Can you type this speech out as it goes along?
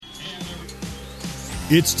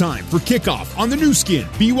It's time for kickoff on the new skin,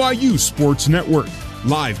 BYU Sports Network.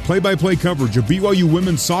 Live play-by-play coverage of BYU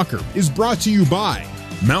women's soccer is brought to you by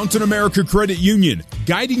Mountain America Credit Union,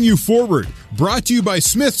 guiding you forward. Brought to you by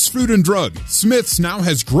Smith's Food and Drug. Smith's now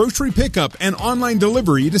has grocery pickup and online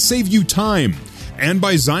delivery to save you time. And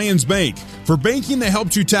by Zions Bank. For banking that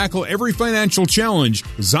helps you tackle every financial challenge,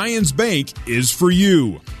 Zions Bank is for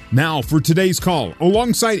you. Now for today's call,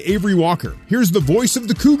 alongside Avery Walker, here's the voice of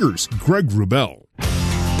the Cougars, Greg Wrubell.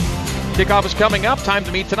 Kickoff is coming up. Time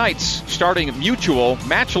to meet tonight's starting Mutual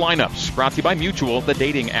match lineups. Brought to you by Mutual, the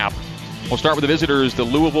dating app. We'll start with the visitors, the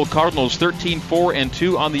Louisville Cardinals,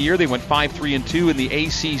 13-4-2 on the year. They went 5-3-2 in the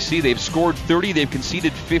ACC. They've scored 30. They've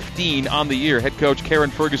conceded 15 on the year. Head coach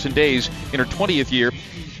Karen Ferguson-Days in her 20th year,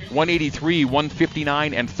 183,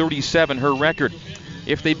 159, and 37 her record.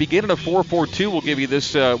 If they begin in a 4-4-2, we'll give you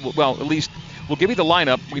this, at least we'll give you the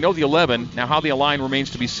lineup. We know the 11. Now, how they align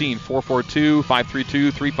remains to be seen. 4-4-2,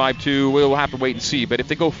 5-3-2, 3-5-2. We'll have to wait and see. But if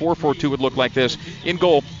they go 4-4-2, it would look like this. In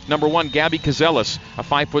goal, number 1, Gabby Cazelas, a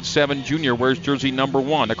 5'7" junior, wears jersey number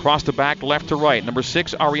 1. Across the back, left to right. Number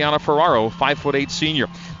 6, Ariana Ferraro, 5'8" senior.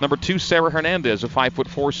 Number 2, Sarah Hernandez, a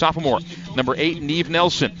 5'4" sophomore. Number 8, Neve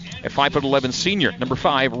Nelson, a 5'11" senior. Number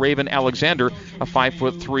 5, Raven Alexander, a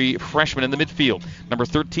 5'3" freshman in the midfield. Number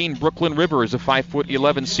 13, Brooklyn Rivers, a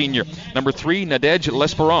 5'11" senior. Number 3, Nadej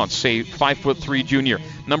L'Esperance, a 5'3" junior.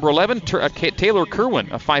 Number 11, Taylor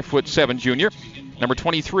Kerwin, a 5'7" junior. Number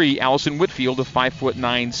 23, Allison Whitfield, a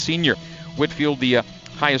 5'9" senior. Whitfield, the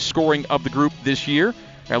highest scoring of the group this year,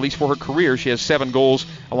 at least for her career. She has 7 goals,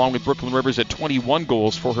 along with Brooklyn Rivers at 21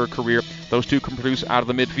 goals for her career. Those two can produce out of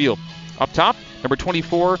the midfield. Up top, number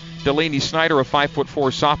 24, Delaney Snyder, a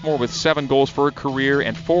 5'4" sophomore with 7 goals for her career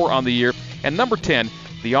and 4 on the year. And number 10,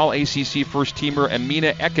 the All-ACC first-teamer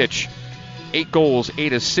Emina Ekic, 8 goals,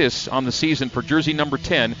 8 assists on the season for jersey number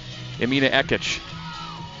 10, Emina Ekic.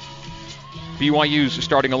 BYU's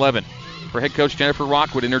starting 11. For head coach Jennifer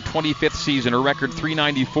Rockwood in her 25th season, her record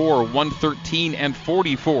 394, 113, and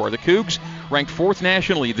 44. The Cougs ranked 4th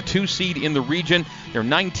nationally, the 2 seed in the region. They're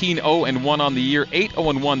 19-0-1 on the year.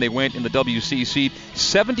 8-0-1 they went in the WCC.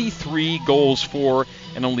 73 goals for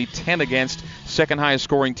and only 10 against. Second highest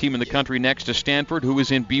scoring team in the country next to Stanford, who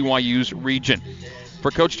is in BYU's region. For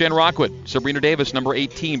Coach Jen Rockwood, Sabrina Davis, number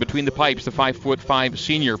 18, between the pipes, the 5'5"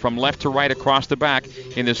 senior, from left to right across the back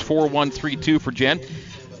in this 4-1-3-2 for Jen.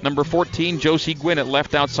 Number 14, Josie Gwynn at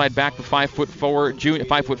left outside back, the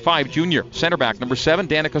 5'5" junior. Center back, number 7,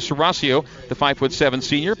 Danica Serasio, the 5'7"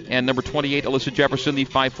 senior. And number 28, Alyssa Jefferson, the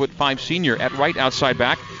 5'5" senior at right outside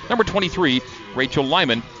back. Number 23, Rachel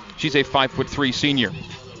Lyman, she's a 5'3" senior.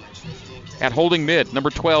 At holding mid, number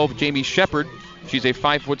 12, Jamie Shepard, she's a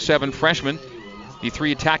 5'7" freshman. The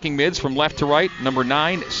 3 attacking mids from left to right. Number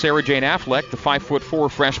 9, Sarah Jane Affleck, the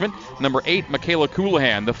 5'4" freshman. Number 8, Michaela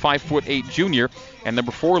Coulihan, the 5'8" junior. And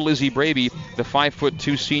number 4, Lizzie Braby, the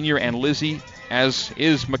 5'2" senior. And Lizzie, as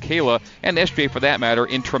is Michaela, and SJ for that matter,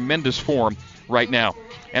 in tremendous form right now.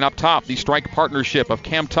 And up top, the strike partnership of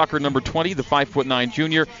Cam Tucker, number 20, the 5'9"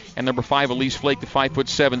 junior, and number 5, Elise Flake, the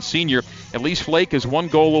 5'7" senior. Elise Flake is 1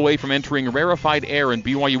 goal away from entering rarefied air in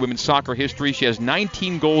BYU women's soccer history. She has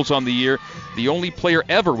 19 goals on the year. The only player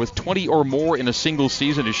ever with 20 or more in a single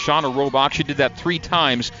season is Shauna Robach. She did that 3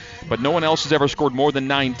 times, but no one else has ever scored more than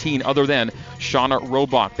 19 other than Shauna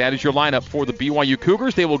Robach. That is your lineup for the BYU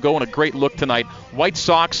Cougars. They will go in a great look tonight. White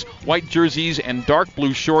socks, white jerseys, and dark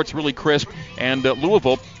blue shorts, really crisp. And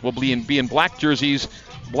Louisville will be in black jerseys,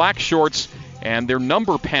 black shorts, and their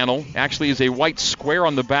number panel actually is a white square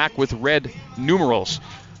on the back with red numerals.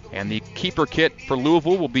 And the keeper kit for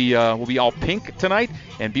Louisville will be all pink tonight,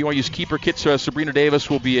 and BYU's keeper kit, Sabrina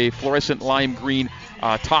Davis, will be a fluorescent lime green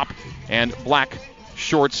top and black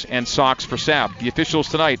shorts and socks for Sab. The officials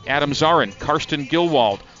tonight: Adam Zarin, Karsten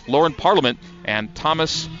Gilwald, Lauren Parliament, and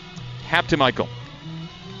Thomas Haptemichael.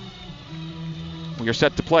 We are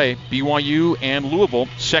set to play BYU and Louisville,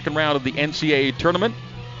 second round of the NCAA tournament.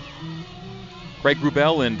 Greg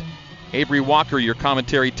Wrubell and Avery Walker, your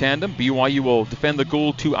commentary tandem. BYU will defend the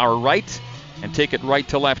goal to our right and take it right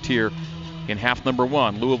to left here in half number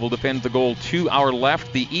 1. Louisville defends the goal to our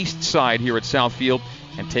left, the east side here at Southfield,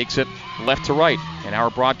 and takes it left to right. And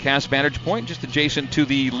our broadcast vantage point just adjacent to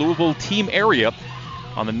the Louisville team area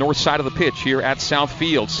on the north side of the pitch here at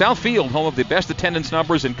Southfield. Southfield, home of the best attendance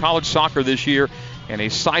numbers in college soccer this year, and a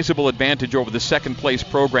sizable advantage over the second-place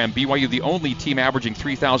program. BYU, the only team averaging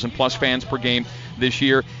 3,000-plus fans per game this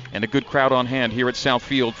year, and a good crowd on hand here at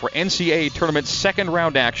Southfield for NCAA tournament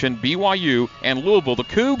second-round action. BYU and Louisville, the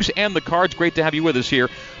Cougs and the Cards. Great to have you with us here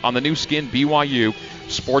on the new skin BYU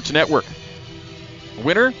Sports Network.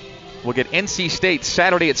 Winner will get NC State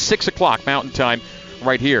Saturday at 6 o'clock Mountain Time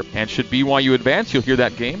right here. And should BYU advance, you'll hear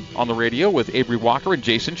that game on the radio with Avery Walker and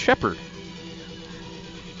Jason Shepard.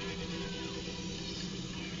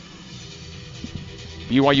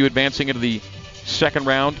 BYU advancing into the second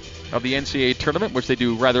round of the NCAA tournament, which they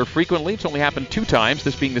do rather frequently. It's only happened 2 times,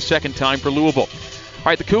 this being the second time for Louisville. All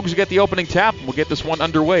right, the Cougs get the opening tap. We'll get this one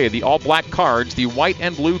underway. The all-black Cards, the white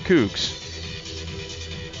and blue Cougs.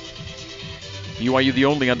 BYU the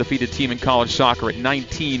only undefeated team in college soccer at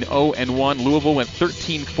 19-0-1. Louisville went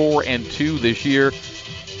 13-4-2 this year.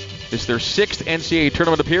 This is their 6th NCAA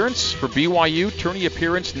tournament appearance. For BYU, tourney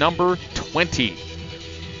appearance number 20. And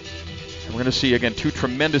we're going to see, again, 2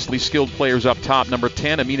 tremendously skilled players up top. Number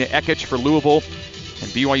 10, Amina Ekic for Louisville, and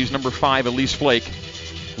BYU's number 5, Elise Flake.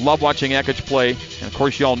 Love watching Ekic play, and of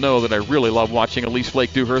course you all know that I really love watching Elise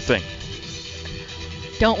Flake do her thing.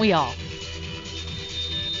 Don't we all?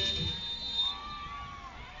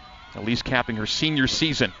 Elise capping her senior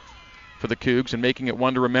season for the Cougs and making it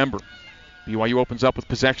one to remember. BYU opens up with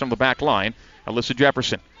possession on the back line. Alyssa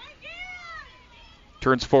Jefferson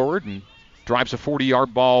turns forward and drives a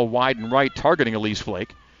 40-yard ball wide and right, targeting Elise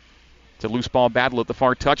Flake. It's a loose ball battle at the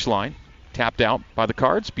far touchline. Tapped out by the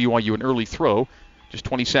Cards. BYU an early throw, just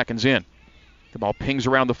 20 seconds in. The ball pings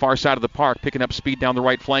around the far side of the park, picking up speed down the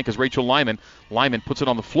right flank as Rachel Lyman. Lyman puts it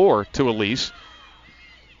on the floor to Elise.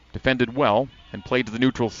 Defended well and played to the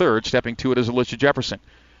neutral third. Stepping to it is Alyssa Jefferson.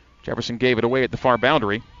 Jefferson gave it away at the far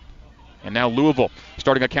boundary. And now Louisville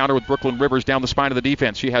starting a counter with Brooklyn Rivers down the spine of the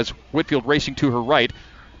defense. She has Whitfield racing to her right.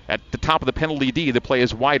 At the top of the penalty D, the play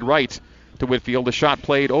is wide right to Whitfield. The shot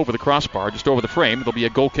played over the crossbar, just over the frame. There'll be a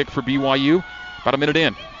goal kick for BYU about a minute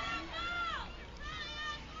in.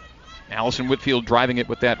 Allison Whitfield driving it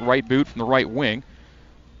with that right boot from the right wing.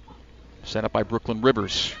 Set up by Brooklyn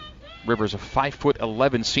Rivers. Rivers, a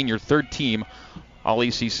 5'11" senior, third team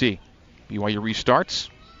All-ACC. BYU restarts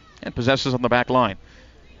and possesses on the back line.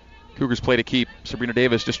 Cougars play to keep. Sabrina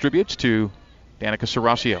Davis distributes to Danica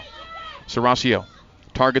Serasio. Serasio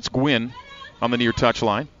targets Gwynn on the near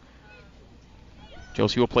touchline.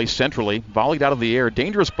 Josie will play centrally, volleyed out of the air.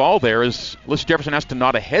 Dangerous ball there as Alyssa Jefferson has to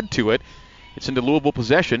nod ahead to it. It's into Louisville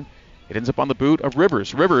possession. It ends up on the boot of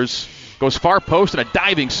Rivers. Rivers goes far post and a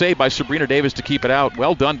diving save by Sabrina Davis to keep it out.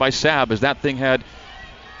 Well done by Sab as that thing had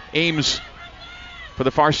aims for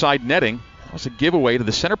the far side netting. That was a giveaway to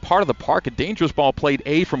the center part of the park. A dangerous ball played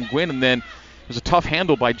A from Gwynn, and then it was a tough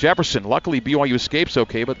handle by Jefferson. Luckily, BYU escapes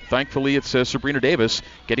okay, but thankfully it's Sabrina Davis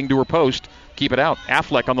getting to her post. Keep it out.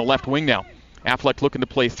 Affleck on the left wing now. Affleck looking to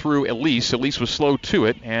play through Elise. Elise was slow to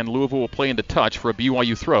it, and Louisville will play into touch for a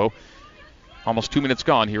BYU throw. Almost 2 minutes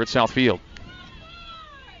gone here at Southfield.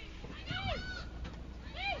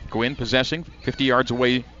 Gwynn possessing, 50 yards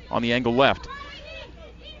away on the angle left.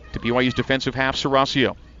 To BYU's defensive half,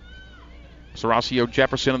 Serasio. Serasio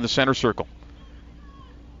Jefferson in the center circle.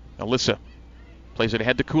 Alyssa plays it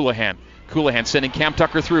ahead to Coulihan. Coulihan sending Cam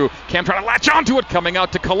Tucker through. Cam trying to latch onto it. Coming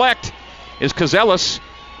out to collect is Cazellas.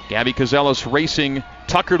 Gabby Cazellas racing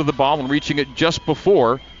Tucker to the ball and reaching it just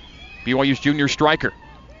before BYU's junior striker.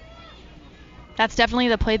 That's definitely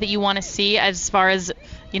the play that you want to see as far as,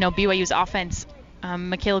 BYU's offense.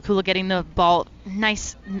 Michaela Kula getting the ball,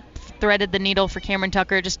 nice, threaded the needle for Cameron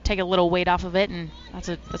Tucker. Just take a little weight off of it, and that's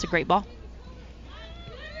a great ball.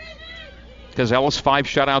 Cazellas, 5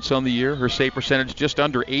 shutouts on the year. Her save percentage just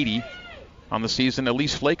under 80 on the season.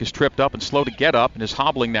 Elise Flake is tripped up and slow to get up and is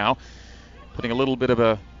hobbling now, putting a little bit of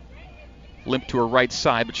a limp to her right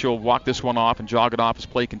side, but she'll walk this one off and jog it off as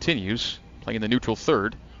play continues. Playing the neutral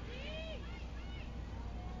third.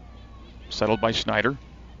 Settled by Snyder.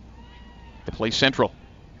 They play central.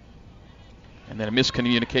 And then a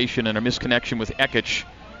miscommunication and a misconnection with Ekic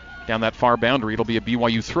down that far boundary. It'll be a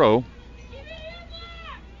BYU throw.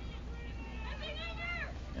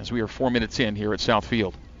 As we are 4 minutes in here at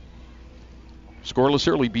Southfield. Scoreless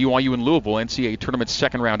early, BYU and Louisville, NCAA tournament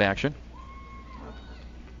second round action.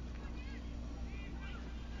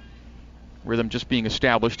 Rhythm just being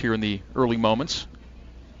established here in the early moments.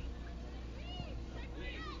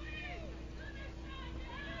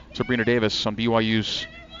 Sabrina Davis on BYU's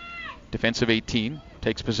defensive 18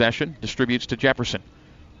 takes possession, distributes to Jefferson.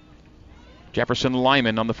 Jefferson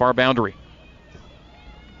Lyman on the far boundary.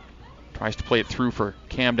 Tries to play it through for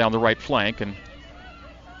Cam down the right flank, and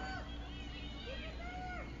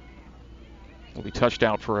will be touched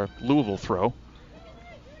out for a Louisville throw.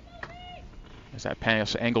 As that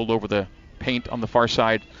pass angled over the paint on the far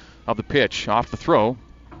side of the pitch. Off the throw.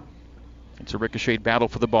 It's a ricocheted battle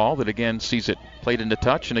for the ball that again sees it played into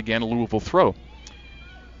touch, and again a Louisville throw.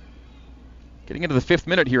 Getting into the 5th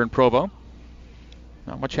minute here in Provo.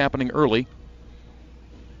 Not much happening early.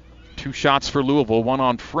 2 shots for Louisville, 1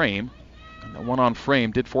 on frame. And That one on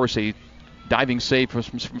frame did force a diving save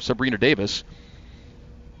from Sabrina Davis.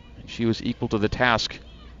 And she was equal to the task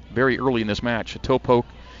very early in this match. A toe poke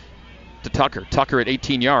to Tucker. Tucker at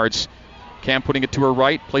 18 yards. Cam putting it to her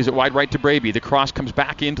right, plays it wide right to Braby. The cross comes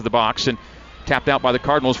back into the box and tapped out by the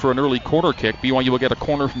Cardinals for an early corner kick. BYU will get a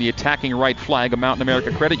corner from the attacking right flag. A Mountain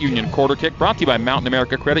America Credit Union quarter kick brought to you by Mountain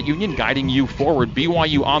America Credit Union, guiding you forward.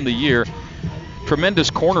 BYU on the year.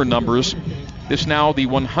 Tremendous corner numbers. This now the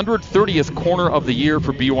 130th corner of the year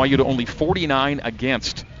for BYU to only 49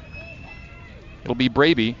 against. It'll be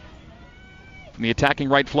Braby from the attacking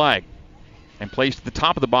right flag and placed at the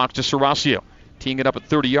top of the box to Serasio. Teeing it up at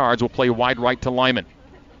 30 yards, will play wide right to Lyman.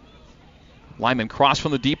 Lyman cross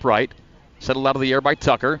from the deep right. Settled out of the air by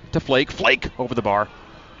Tucker to Flake. Flake over the bar.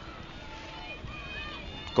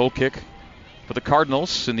 Goal kick for the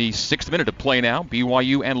Cardinals in the 6th minute of play now.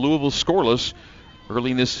 BYU and Louisville scoreless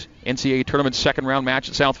early in this NCAA tournament second round match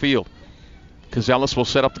at Southfield. Cazelis will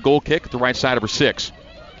set up the goal kick at the right side of her 6.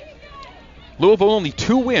 Louisville only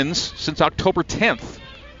 2 wins since October 10th.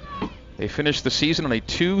 They finished the season on a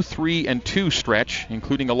 2-3-2 stretch,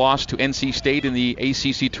 including a loss to NC State in the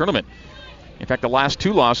ACC tournament. In fact, the last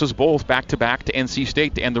 2 losses, both back-to-back to NC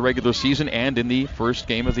State to end the regular season and in the first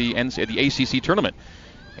game of the ACC tournament.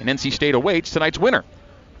 And NC State awaits tonight's winner.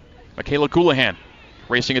 Michaela Coulihan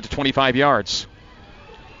racing it to 25 yards.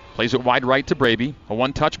 Plays it wide right to Braby. A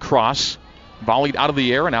one-touch cross. Volleyed out of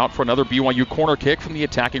the air and out for another BYU corner kick from the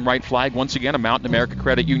attacking right flag. Once again, a Mountain America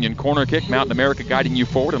Credit Union corner kick. Mountain America guiding you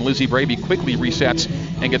forward, and Lizzie Braby quickly resets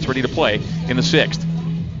and gets ready to play in the 6th.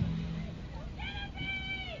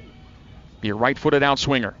 Be a right-footed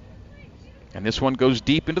outswinger. And this one goes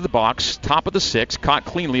deep into the box, top of the 6, caught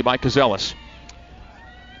cleanly by Cazelis.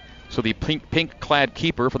 So the pink-clad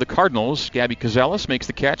keeper for the Cardinals, Gabby Cazelis, makes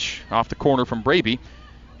the catch off the corner from Braby,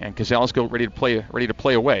 and Cazelis ready to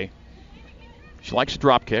play away. She likes a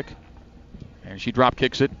drop kick, and she drop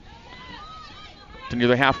kicks it to near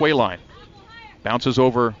the halfway line. Bounces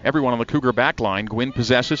over everyone on the Cougar back line. Gwynn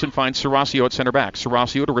possesses and finds Serasio at center back.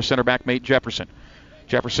 Serasio to her center back mate Jefferson.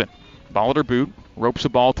 Jefferson, ball at her boot, ropes the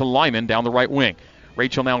ball to Lyman down the right wing.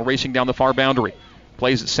 Rachel now racing down the far boundary.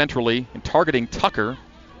 Plays it centrally and targeting Tucker.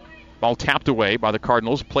 Ball tapped away by the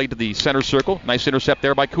Cardinals. Played to the center circle. Nice intercept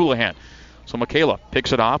there by Coulihan. So Michaela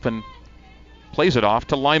picks it off and plays it off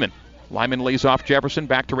to Lyman. Lyman lays off Jefferson,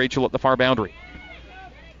 back to Rachel at the far boundary.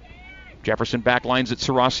 Jefferson backlines at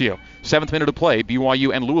Serasio. 7th minute of play,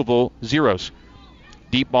 BYU and Louisville 0s.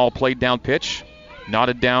 Deep ball played down pitch,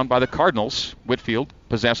 knotted down by the Cardinals. Whitfield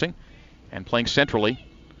possessing and playing centrally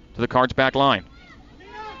to the Cards back line.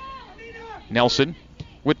 Nelson,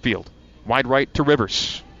 Whitfield, wide right to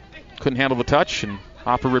Rivers. Couldn't handle the touch and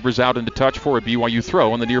off of Rivers out into touch for a BYU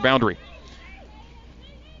throw on the near boundary.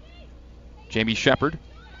 Jamie Shepard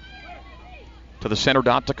to the center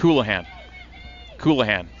dot to Coulihan.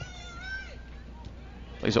 Coulihan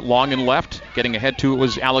plays it long and left. Getting ahead to it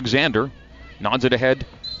was Alexander. Nods it ahead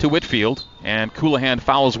to Whitfield. And Coulihan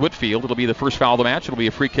fouls Whitfield. It'll be the first foul of the match. It'll be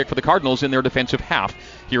a free kick for the Cardinals in their defensive half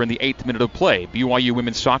here in the 8th minute of play. BYU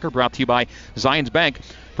Women's Soccer brought to you by Zions Bank.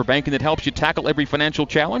 For banking that helps you tackle every financial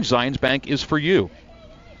challenge, Zions Bank is for you.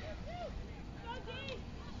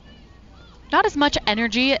 Not as much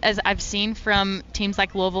energy as I've seen from teams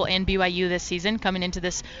like Louisville and BYU this season coming into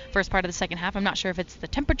this first part of the second half. I'm not sure if it's the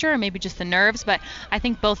temperature or maybe just the nerves, but I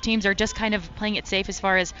think both teams are just kind of playing it safe as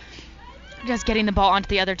far as just getting the ball onto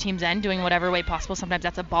the other team's end, doing whatever way possible. Sometimes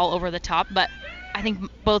that's a ball over the top, but I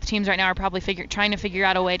think both teams right now are probably trying to figure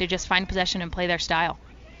out a way to just find possession and play their style.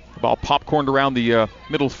 The ball popcorned around the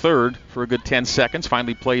middle third for a good 10 seconds,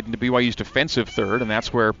 finally played into BYU's defensive third, and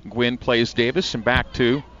that's where Gwynn plays Davis and back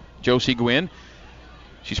to Josie Gwynn.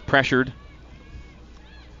 She's pressured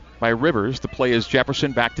by Rivers. The play is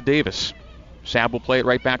Jefferson back to Davis. Sabb will play it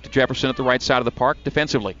right back to Jefferson at the right side of the park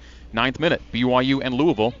defensively. 9th minute, BYU and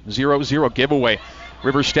Louisville, 0-0 giveaway.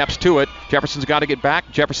 Rivers steps to it. Jefferson's got to get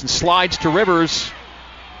back. Jefferson slides to Rivers,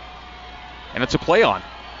 and it's a play on.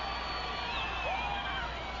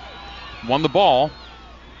 Won the ball,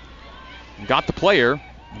 and got the player,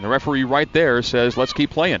 and the referee right there says, let's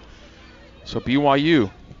keep playing. So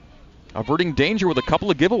BYU averting danger with a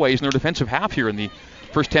couple of giveaways in their defensive half here in the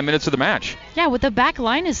first 10 minutes of the match. Yeah, with the back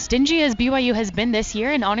line as stingy as BYU has been this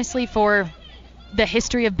year, and honestly for the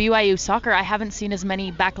history of BYU soccer, I haven't seen as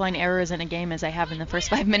many backline errors in a game as I have in the first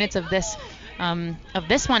 5 minutes of this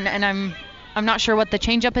one, and I'm not sure what the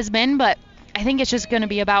changeup has been, but I think it's just going to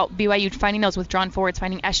be about BYU finding those withdrawn forwards,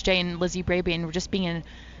 finding SJ and Lizzie Braby, and just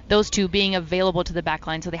those two being available to the back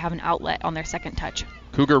line so they have an outlet on their second touch.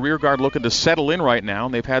 Cougar rear guard looking to settle in right now,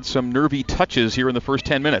 and they've had some nervy touches here in the first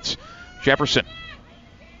 10 minutes. Jefferson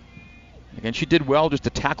Again, she did well just to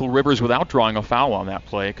tackle Rivers without drawing a foul on that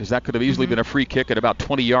play, because that could have easily been a free kick at about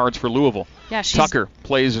 20 yards for Louisville. Yeah, Tucker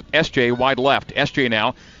plays SJ wide left. SJ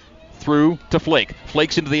now through to Flake.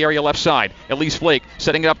 Flake's into the area left side. Elise Flake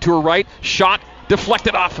setting it up to her right. Shot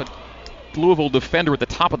deflected off a Louisville defender at the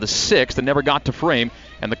top of the 6th and never got to frame,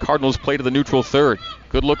 and the Cardinals play to the neutral third.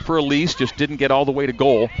 Good look for Elise, just didn't get all the way to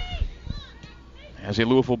goal. As a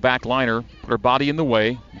Louisville backliner put her body in the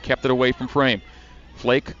way and kept it away from frame.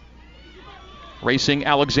 Flake racing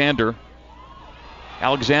Alexander.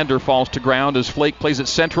 Alexander falls to ground as Flake plays it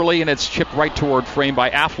centrally, and it's chipped right toward frame by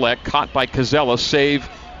Affleck, caught by Cazella, save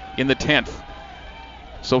in the 10th.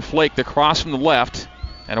 So Flake, the cross from the left,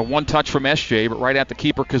 and a one-touch from SJ, but right at the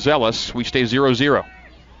keeper, Cazellas. We stay 0-0.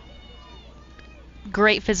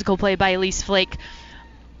 Great physical play by Elise Flake.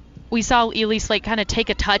 We saw Elise Flake kind of take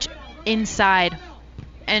a touch inside,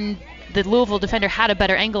 and the Louisville defender had a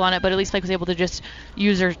better angle on it, but Elise Flake was able to just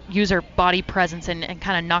use her body presence and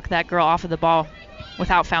kind of knock that girl off of the ball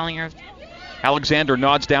without fouling her. Alexander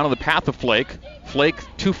nods down on the path of Flake. Flake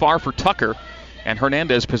too far for Tucker, and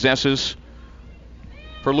Hernandez possesses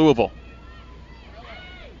for Louisville.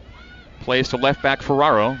 Plays to left back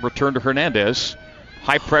Ferraro. Return to Hernandez.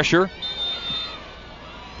 High pressure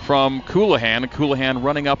from Coulihan. Coulihan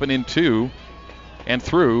running up and into and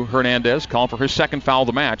through Hernandez. Called for his second foul of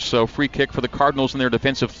the match. So free kick for the Cardinals in their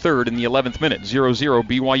defensive third in the 11th minute. 0-0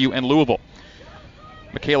 BYU and Louisville.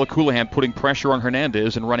 Michaela Coulihan putting pressure on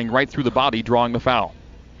Hernandez and running right through the body, drawing the foul.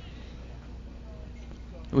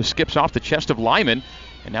 It skips off the chest of Lyman.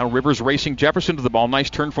 And now Rivers racing Jefferson to the ball.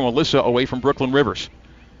 Nice turn from Alyssa away from Brooklyn Rivers.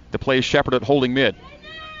 The play is Shepard at holding mid.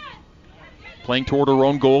 Playing toward her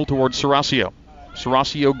own goal towards Serasio.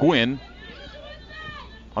 Serasio Gwynn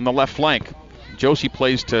on the left flank. Josie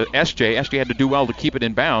plays to SJ. SJ had to do well to keep it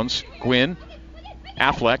in bounds. Gwynn,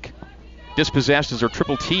 Affleck, dispossessed as they're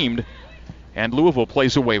triple teamed. And Louisville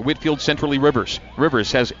plays away. Whitfield centrally Rivers.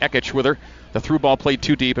 Rivers has Ekich with her. The through ball played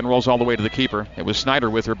too deep and rolls all the way to the keeper. It was Snyder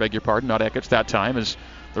with her, beg your pardon, not Ekich that time as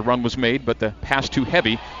the run was made, but the pass too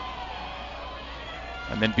heavy.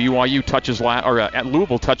 And then BYU touches at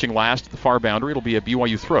Louisville touching last at the far boundary. It'll be a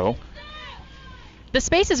BYU throw. The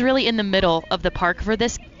space is really in the middle of the park for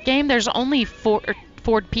this game. There's only four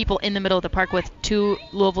people in the middle of the park with 2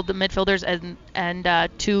 Louisville midfielders and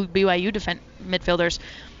 2 BYU midfielders.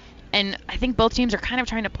 And I think both teams are kind of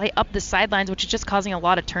trying to play up the sidelines, which is just causing a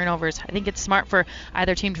lot of turnovers. I think it's smart for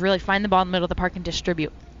either team to really find the ball in the middle of the park and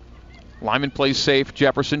distribute. Lyman plays safe.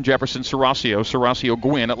 Jefferson, Serasio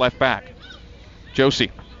Gwynn at left back.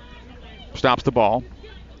 Josie stops the ball,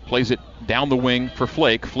 plays it down the wing for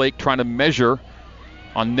Flake. Flake trying to measure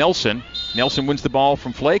on Nelson. Nelson wins the ball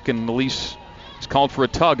from Flake, and Elise is called for a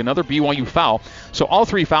tug. Another BYU foul. So all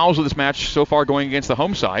 3 fouls of this match so far going against the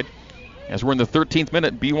home side. As we're in the 13th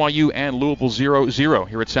minute, BYU and Louisville 0-0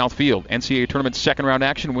 here at Southfield. NCAA Tournament second round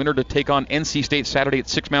action. Winner to take on NC State Saturday at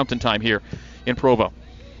 6 Mountain Time here in Provo.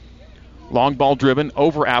 Long ball driven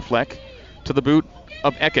over Affleck to the boot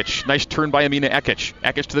of Ekich. Nice turn by Amina Ekich.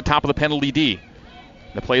 Ekich to the top of the penalty D.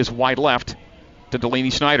 The play is wide left to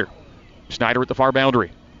Delaney Snyder. Snyder at the far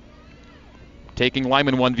boundary. Taking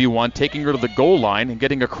Lyman 1v1, taking her to the goal line and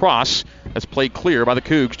getting across. That's played clear by the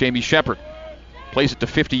Cougs, Jamie Shepard. Plays it to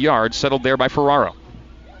 50 yards, settled there by Ferraro.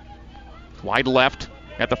 Wide left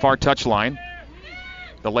at the far touchline.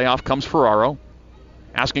 The layoff comes Ferraro.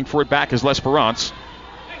 Asking for it back is L'Esperance.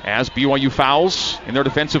 As BYU fouls in their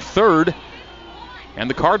defensive third. And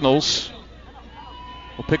the Cardinals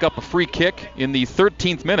will pick up a free kick in the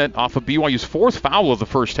 13th minute off of BYU's 4th foul of the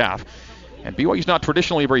first half. And BYU's not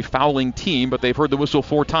traditionally a very fouling team, but they've heard the whistle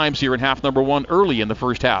 4 times here in half number 1 early in the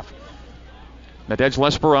first half. Nadej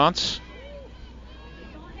L'Esperance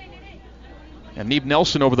and Neve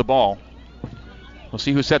Nelson over the ball. We'll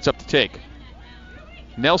see who sets up to take.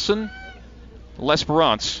 Nelson,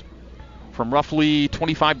 L'Esperance from roughly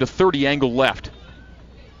 25 to 30 angle left.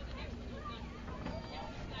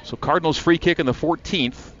 So Cardinals free kick in the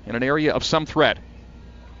 14th in an area of some threat.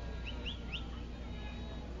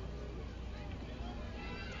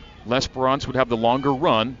 L'Esperance would have the longer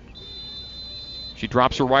run. She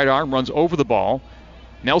drops her right arm, runs over the ball.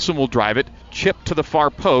 Nelson will drive it, chip to the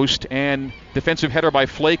far post, and defensive header by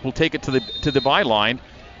Flake will take it to the byline,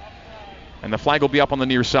 and the flag will be up on the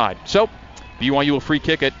near side. So BYU will free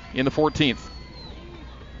kick it in the 14th.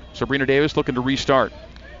 Sabrina Davis looking to restart.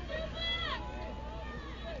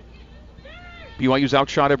 BYU's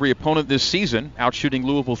outshot every opponent this season, outshooting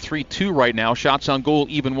Louisville 3-2 right now. Shots on goal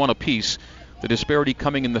even 1 apiece. The disparity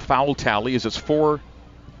coming in the foul tally is it's 4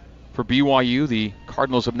 for BYU. The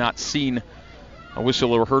Cardinals have not seen a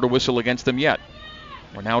whistle or heard a whistle against them yet.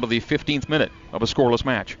 We're now to the 15th minute of a scoreless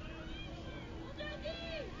match.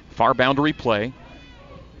 Far boundary play.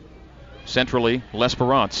 Centrally,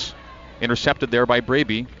 L'Esperance. Intercepted there by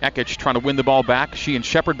Braby. Ekich trying to win the ball back. She and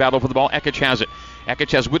Shepard battle for the ball. Ekich has it.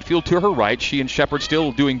 Ekich has Whitfield to her right. She and Shepard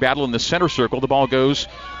still doing battle in the center circle. The ball goes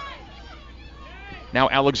now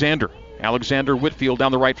Alexander. Alexander Whitfield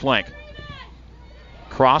down the right flank.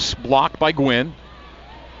 Cross blocked by Gwynn.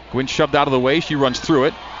 Gwynn shoved out of the way. She runs through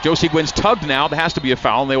it. Josie Gwynn's tugged now. There has to be a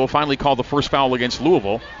foul, and they will finally call the first foul against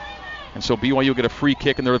Louisville. And so BYU will get a free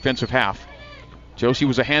kick in their defensive half. Josie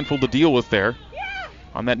was a handful to deal with there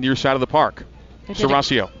on that near side of the park.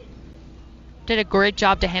 Serasio did a great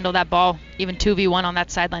job to handle that ball, even 2v1 on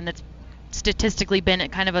that sideline. That's statistically been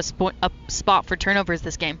kind of a spot for turnovers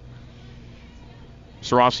this game.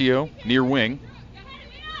 Serasio, near wing.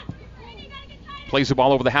 Plays the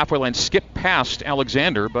ball over the halfway line, skipped past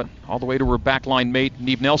Alexander, but all the way to her backline mate,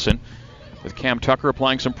 Neve Nelson. With Cam Tucker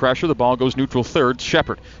applying some pressure, the ball goes neutral third.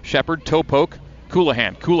 Shepard, toe poke,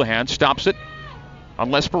 Coulihan stops it on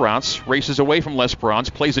L'Esperance, races away from L'Esperance,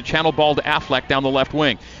 plays a channel ball to Affleck down the left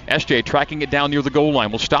wing. SJ tracking it down near the goal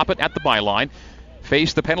line. Will stop it at the byline,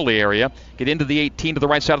 face the penalty area, get into the 18 to the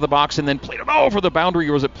right side of the box, and then played it over the boundary.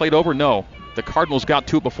 Or was it played over? No. The Cardinals got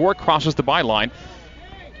to it before it crosses the byline,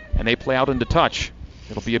 and they play out into touch.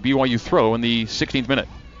 It'll be a BYU throw in the 16th minute.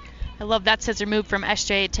 I love that scissor move from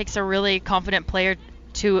SJ. It takes a really confident player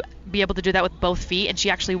to be able to do that with both feet, and she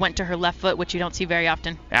actually went to her left foot, which you don't see very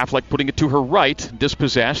often. Affleck putting it to her right,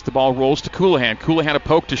 dispossessed. The ball rolls to Coulihan. Coulihan a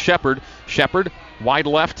poke to Shepard. Shepard, wide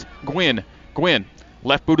left, Gwynn,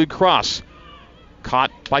 left-booted cross.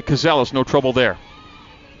 Caught by Cazelas, no trouble there.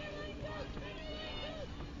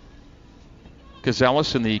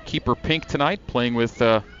 Cazelas in the keeper pink tonight, playing with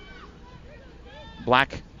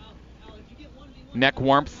black neck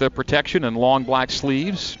warmth protection and long black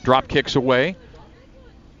sleeves. Drop kicks away.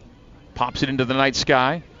 Pops it into the night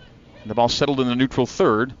sky. And the ball settled in the neutral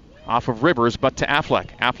third off of Rivers, but to Affleck.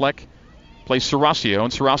 Affleck plays Serasio,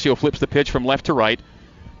 and Serasio flips the pitch from left to right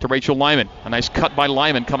to Rachel Lyman. A nice cut by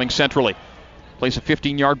Lyman coming centrally. Plays a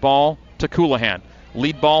 15-yard ball to Coulihan.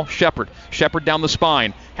 Lead ball, Shepard. Shepard down the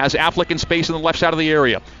spine. Has Affleck in space in the left side of the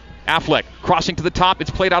area. Affleck crossing to the top.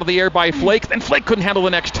 It's played out of the air by Flake. Then Flake couldn't handle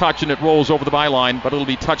the next touch, and it rolls over the byline. But it'll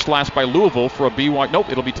be touched last by Louisville for a BYU. Nope,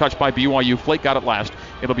 it'll be touched by BYU. Flake got it last.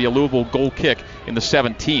 It'll be a Louisville goal kick in the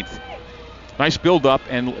 17th. Nice build-up,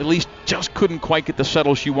 and at least just couldn't quite get the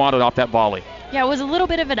settle she wanted off that volley. Yeah, it was a little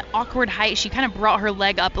bit of an awkward height. She kind of brought her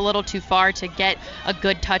leg up a little too far to get a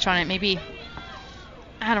good touch on it. Maybe,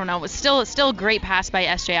 I don't know. It was still a great pass by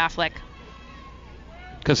S.J. Affleck.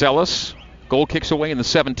 Cazelas, goal kicks away in the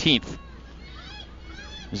 17th.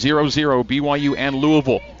 0-0 BYU and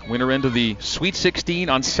Louisville. Winner into the Sweet 16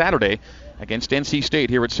 on Saturday against NC State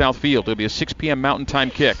here at Southfield. It'll be a 6 p.m. Mountain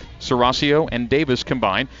Time kick. Serasio and Davis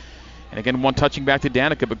combine. And again, one touching back to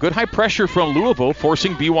Danica. But good high pressure from Louisville,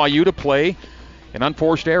 forcing BYU to play an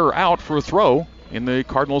unforced error out for a throw in the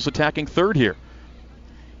Cardinals' attacking third here.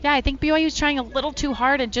 Yeah, I think BYU's trying a little too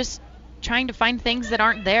hard and just trying to find things that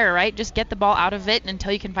aren't there, right? Just get the ball out of it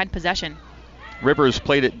until you can find possession. Rivers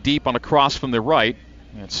played it deep on a cross from the right.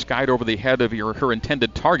 And it skied over the head of her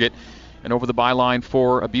intended target and over the byline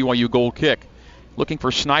for a BYU goal kick. Looking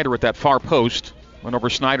for Snyder at that far post. Went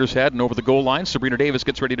over Snyder's head and over the goal line. Sabrina Davis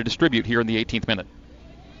gets ready to distribute here in the 18th minute.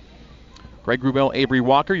 Greg Wrubell, Avery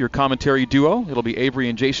Walker, your commentary duo. It'll be Avery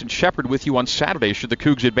and Jason Shepard with you on Saturday should the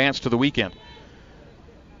Cougs advance to the weekend.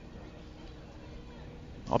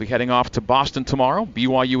 I'll be heading off to Boston tomorrow.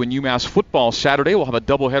 BYU and UMass football Saturday. We'll have a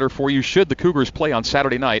doubleheader for you should the Cougars play on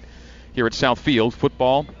Saturday night here at Southfield.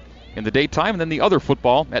 Football in the daytime and then the other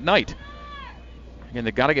football at night. Again,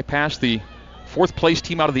 they've got to get past the fourth place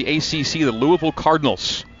team out of the ACC, the Louisville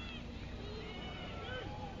Cardinals.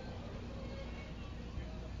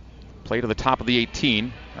 Play to the top of the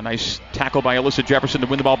 18. A nice tackle by Alyssa Jefferson to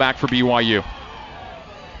win the ball back for BYU.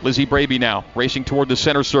 Lizzie Braby now racing toward the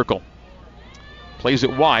center circle. Plays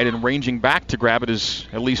it wide, and ranging back to grab it is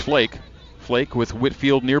Elise Flake. Flake with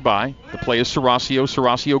Whitfield nearby. The play is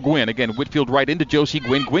Serasio Gwynn. Again, Whitfield right into Josie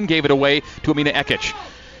Gwynn. Gwynn gave it away to Amina Ekich.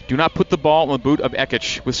 Do not put the ball in the boot of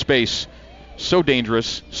Ekich with space. So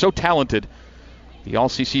dangerous, so talented. The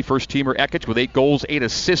All-CC first-teamer Ekich with 8 goals, 8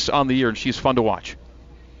 assists on the year, and she's fun to watch.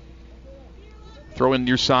 Throw in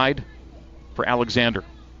near side for Alexander.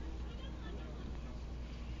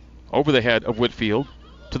 Over the head of Whitfield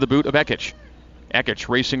to the boot of Ekich. Ekich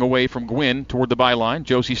racing away from Gwynn toward the byline.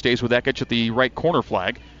 Josie stays with Ekich at the right corner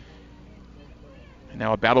flag. And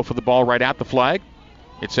now a battle for the ball right at the flag.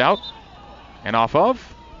 It's out and off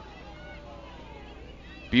of.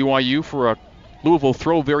 BYU for a Louisville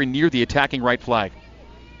throw very near the attacking right flag.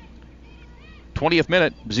 20th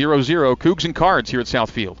minute, 0-0. Cougs and Cards here at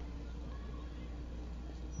Southfield.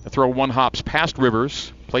 The throw one hops past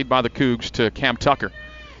Rivers, played by the Cougs to Cam Tucker.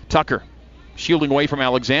 Tucker shielding away from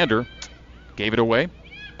Alexander. Gave it away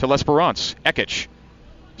to L'Esperance. Ekich.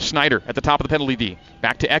 Snyder at the top of the penalty D.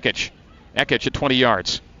 Back to Ekich. Ekich at 20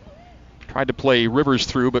 yards. Tried to play Rivers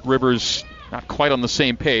through, but Rivers not quite on the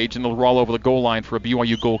same page, and they'll roll over the goal line for a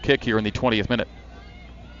BYU goal kick here in the 20th minute.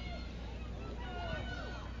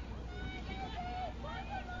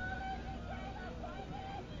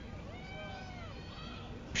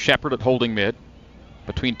 Shepard at holding mid.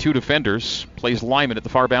 Between two defenders, plays Lyman at the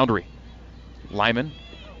far boundary. Lyman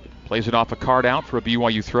plays it off a card out for a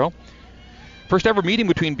BYU throw. First ever meeting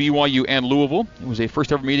between BYU and Louisville. It was a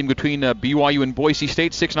first ever meeting between BYU and Boise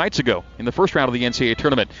State 6 nights ago in the first round of the NCAA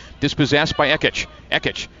tournament. Dispossessed by Ekich.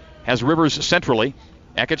 Ekich has Rivers centrally.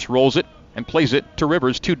 Ekich rolls it and plays it to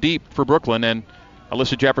Rivers, too deep for Brooklyn, and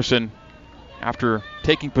Alyssa Jefferson, after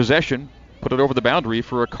taking possession, put it over the boundary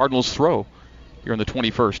for a Cardinals throw here in the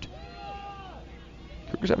 21st.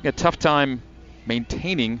 Cougars having a tough time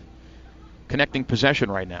maintaining connecting possession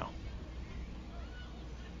right now.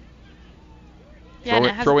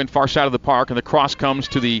 Yeah, throw in far side of the park, and the cross comes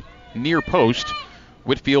to the near post.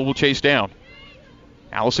 Whitfield will chase down.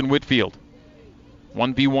 Allison Whitfield.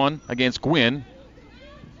 1v1 against Gwynn.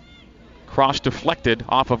 Cross deflected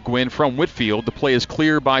off of Gwynn from Whitfield. The play is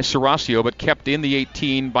clear by Serasio, but kept in the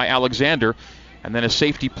 18 by Alexander. And then a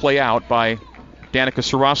safety play out by Danica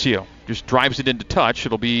Serasio. Just drives it into touch.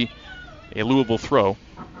 It'll be a Louisville throw.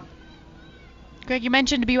 Greg, you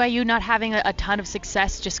mentioned BYU not having a ton of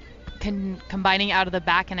success just combining out of the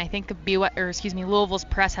back, and I think Louisville's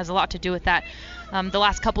press has a lot to do with that. The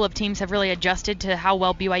last couple of teams have really adjusted to how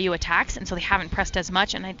well BYU attacks, and so they haven't pressed as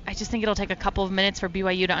much, and I just think it'll take a couple of minutes for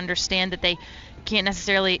BYU to understand that they can't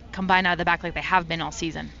necessarily combine out of the back like they have been all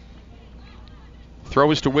season. Throw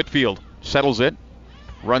is to Whitfield. Settles it.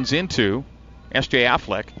 Runs into S.J.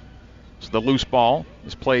 Affleck. So the loose ball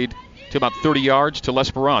is played to about 30 yards to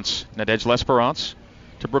L'Esperance. Nadege L'Esperance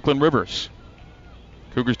to Brooklyn Rivers.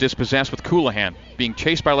 Cougars dispossessed with Coulihan being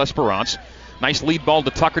chased by L'Esperance. Nice lead ball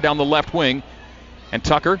to Tucker down the left wing. And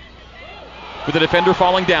Tucker, with the defender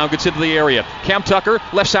falling down, gets into the area. Cam Tucker,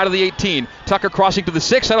 left side of the 18. Tucker crossing to the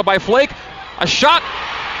 6, settled by Flake. A shot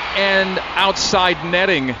and outside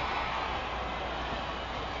netting.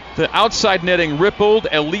 The outside netting rippled.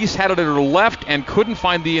 Elise had it at her left and couldn't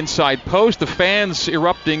find the inside post. The fans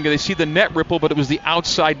erupting. They see the net ripple, but it was the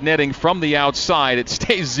outside netting from the outside. It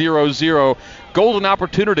stays 0-0. Golden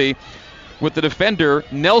opportunity with the defender,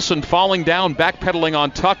 Nelson, falling down, backpedaling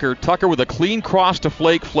on Tucker. Tucker with a clean cross to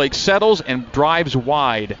Flake. Flake settles and drives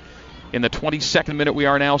wide. In the 22nd minute we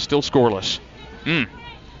are now, still scoreless.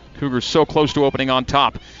 Cougars so close to opening on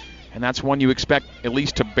top. And that's one you expect at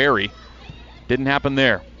least to bury. Didn't happen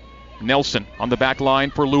there. Nelson on the back line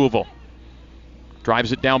for Louisville.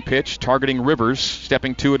 Drives it down pitch, targeting Rivers.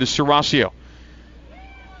 Stepping to it is Serasio.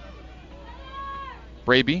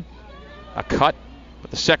 Braby, a cut, but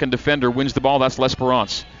the second defender wins the ball. That's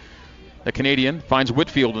L'Esperance. The Canadian finds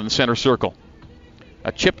Whitfield in the center circle.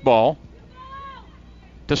 A chipped ball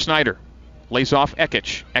to Snyder. Lays off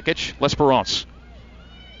Ekich. Ekich, L'Esperance.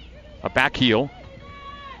 A back heel.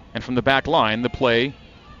 And from the back line, the play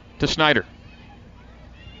to Snyder.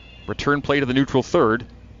 Return play to the neutral third.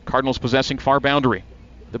 Cardinals possessing far boundary.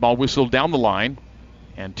 The ball whistled down the line.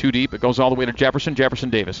 And too deep. It goes all the way to Jefferson. Jefferson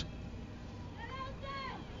Davis.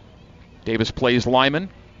 Davis plays Lyman.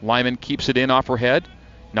 Lyman keeps it in off her head.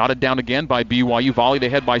 Knotted down again by BYU. Volleyed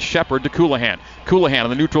ahead by Shepard to Coulihan. Coulihan in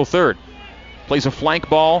the neutral third. Plays a flank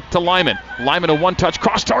ball to Lyman. Lyman a one-touch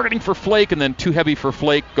cross targeting for Flake, and then too heavy for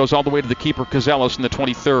Flake. Goes all the way to the keeper, Cazellas, in the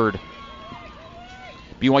 23rd.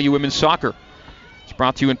 BYU Women's Soccer. It's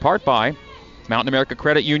brought to you in part by Mountain America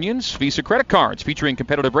Credit Union's Visa credit cards featuring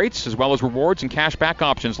competitive rates as well as rewards and cash back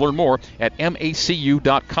options. Learn more at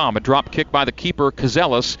macu.com. A drop kick by the keeper,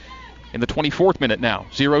 Cazellas, in the 24th minute now.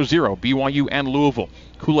 0-0, BYU and Louisville.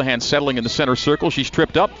 Coulihan settling in the center circle. She's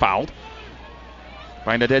tripped up, fouled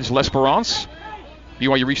by Nadege L'Esperance.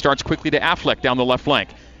 BYU restarts quickly to Affleck down the left flank.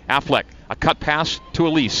 Affleck, a cut pass to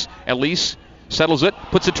Elise. Elise settles it,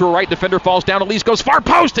 puts it to her right. Defender falls down. Elise goes far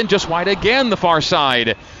post and just wide again, the far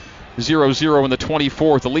side. 0-0 in the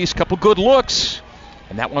 24th. Elise, couple good looks,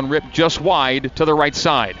 and that one ripped just wide to the right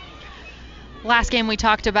side. Last game we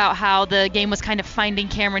talked about how the game was kind of finding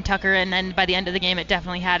Cameron Tucker, and then by the end of the game it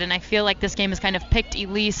definitely had. And I feel like this game has kind of picked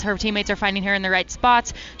Elise. Her teammates are finding her in the right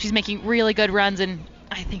spots. She's making really good runs, and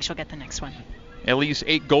I think she'll get the next one. Elise,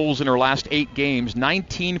 8 goals in her last 8 games,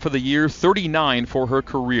 19 for the year, 39 for her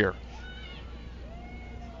career.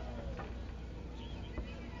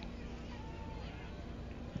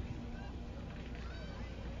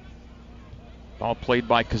 Ball played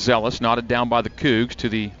by Kazelis, nodded down by the Cougs to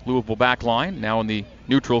the Louisville back line. Now in the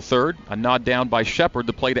neutral third, a nod down by Shepard.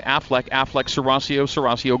 The play to Affleck. Affleck,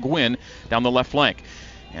 Serasio, Gwynn down the left flank.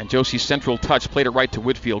 And Josie's central touch played it right to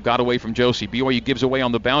Whitfield. Got away from Josie. BYU gives away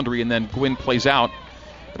on the boundary, and then Gwynn plays out.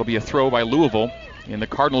 It'll be a throw by Louisville in the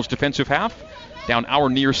Cardinals' defensive half. Down our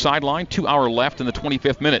near sideline. 2 hour left in the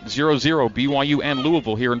 25th minute. 0-0 BYU and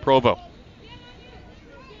Louisville here in Provo.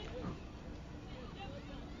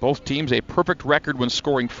 Both teams a perfect record when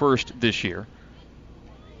scoring first this year.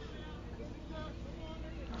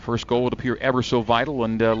 First goal would appear ever so vital,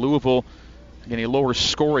 and Louisville, again, a lower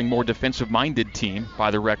scoring, more defensive-minded team by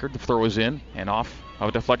the record. The throw is in and off of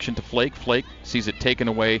a deflection to Flake. Flake sees it taken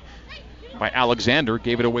away by Alexander,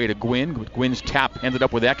 gave it away to Gwynn. Gwynn's tap ended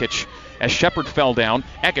up with Ekich as Shepard fell down.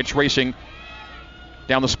 Ekich racing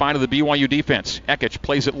down the spine of the BYU defense. Ekich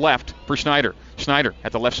plays it left for Snyder. Snyder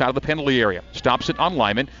at the left side of the penalty area. Stops it on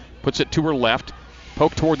Lyman. Puts it to her left.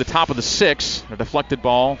 Poke toward the top of the 6. A deflected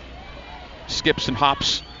ball skips and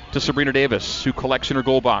hops to Sabrina Davis, who collects in her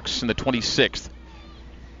goal box in the 26th.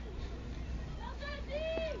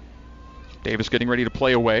 Davis getting ready to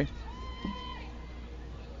play away.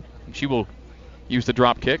 And she will use the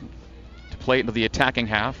drop kick to play it into the attacking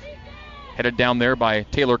half. Headed down there by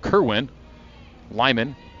Taylor Kerwin.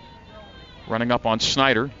 Lyman running up on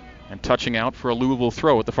Snyder and touching out for a Louisville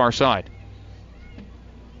throw at the far side.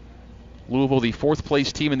 Louisville, the 4th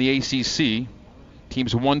place team in the ACC.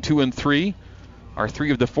 Teams 1, 2, and 3 are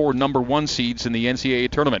 3 of the 4 number 1 seeds in the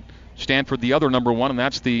NCAA tournament. Stanford, the other number 1, and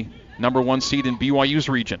that's the number 1 seed in BYU's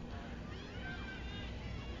region.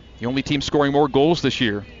 The only team scoring more goals this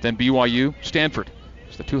year than BYU, Stanford.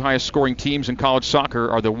 So the 2 highest scoring teams in college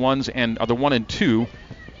soccer are the 1 and 2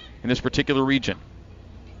 in this particular region.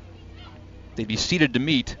 They'd be seeded to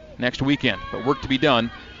meet next weekend, but work to be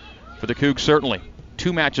done for the Cougs certainly.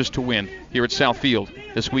 2 matches to win here at Southfield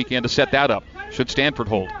this weekend to set that up, should Stanford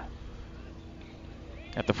hold.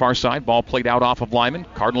 At the far side, ball played out off of Lyman.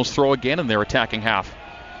 Cardinals throw again in their attacking half.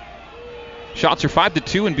 Shots are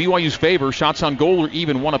 5-2 in BYU's favor. Shots on goal are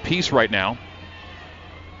even 1 apiece right now.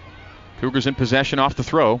 Cougars in possession off the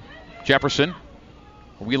throw. Jefferson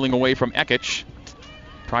wheeling away from Ekich.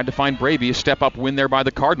 Tried to find Bravey. A step-up win there by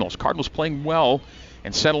the Cardinals. Cardinals playing well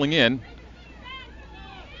and settling in.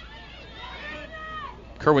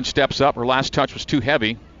 Kerwin steps up. Her last touch was too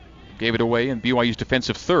heavy. Gave it away in BYU's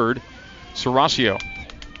defensive third. Serasio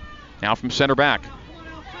now from center back.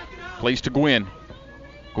 Plays to Gwynn.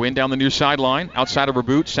 Gwynn down the near sideline. Outside of her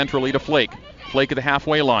boot. Centrally to Flake. Flake at the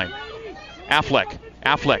halfway line. Affleck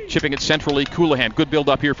chipping it centrally. Coulihan, good build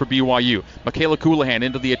up here for BYU. Michaela Coulihan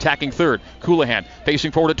into the attacking third. Coulihan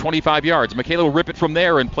facing forward at 25 yards. Michaela will rip it from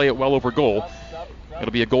there and play it well over goal.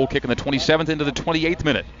 It'll be a goal kick in the 27th into the 28th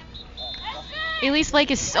minute. Elise Flake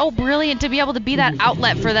is so brilliant to be able to be that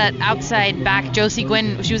outlet for that outside back Josie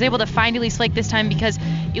Gwynn. She was able to find Elise Flake this time because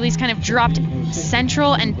Elise kind of dropped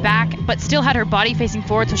central and back, but still had her body facing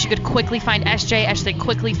forward so she could quickly find SJ. SJ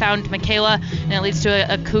quickly found Michaela, and it leads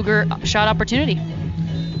to a Cougar shot opportunity.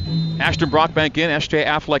 Ashton Brockbank in, SJ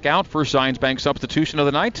Affleck out. First Zions Bank substitution of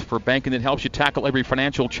the night. For banking that helps you tackle every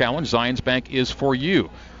financial challenge, Zions Bank is for you.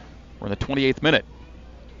 We're in the 28th minute.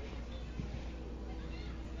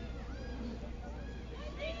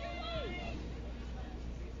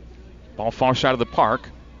 Ball far side of the park.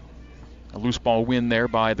 A loose ball win there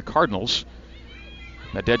by the Cardinals.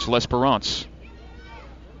 Nadej L'Esperance.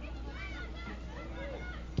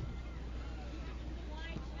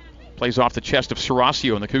 Plays off the chest of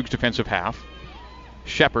Serasio in the Cougs defensive half.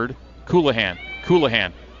 Shepard, Coulihan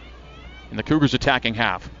in the Cougars attacking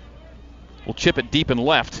half. Will chip it deep and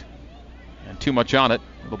left. And too much on it.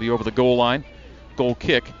 It'll be over the goal line. Goal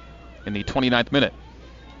kick in the 29th minute.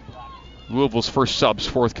 Louisville's first subs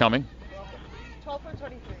forthcoming. 12 for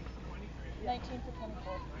 23. 19 for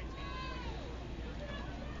 24.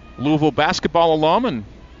 Louisville basketball alum and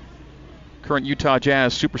current Utah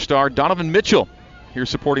Jazz superstar Donovan Mitchell here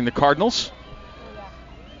supporting the Cardinals.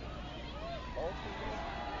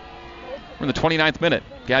 We're in the 29th minute.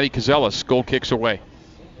 Gabby Kazelis goal kicks away.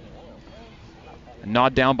 A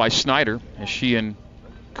nod down by Snyder as she and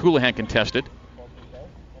Coulihan contested.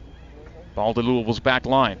 Ball to Louisville's back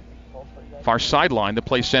line. Far sideline to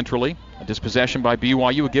play centrally. A dispossession by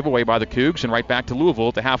BYU, a giveaway by the Cougs, and right back to Louisville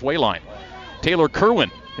at the halfway line. Taylor Kerwin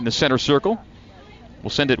in the center circle. Will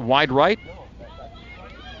send it wide right.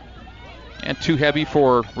 And too heavy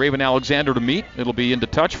for Raven Alexander to meet. It'll be into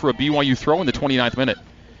touch for a BYU throw in the 29th minute.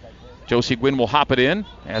 Josie Gwynn will hop it in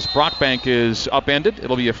as Brockbank is upended.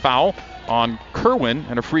 It'll be a foul on Kerwin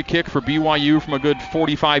and a free kick for BYU from a good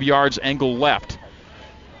 45 yards angle left.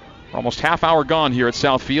 Almost half hour gone here at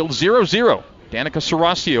Southfield. 0-0 Danica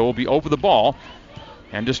Serasio will be over the ball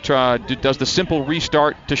and just does the simple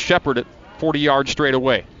restart to Shepard at 40 yards straight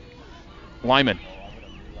away. Lyman,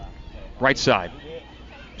 right side.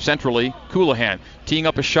 Centrally, Coulihan teeing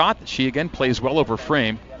up a shot. She again plays well over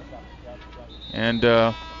frame. And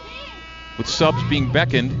with subs being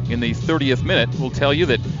beckoned in the 30th minute, we'll tell you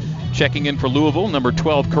that checking in for Louisville, number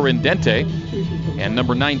 12, Corinne Dente, and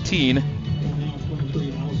number 19,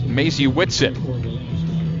 Maisie Whitsitt.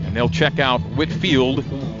 And they'll check out Whitfield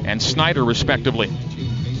and Snyder, respectively.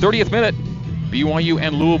 30th minute, BYU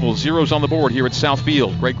and Louisville, zeros on the board here at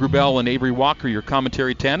Southfield. Greg Wrubell and Avery Walker, your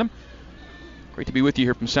commentary tandem. Great to be with you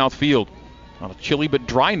here from Southfield on a chilly but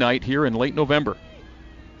dry night here in late November.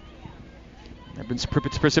 There have been some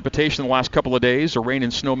precipitation in the last couple of days, a rain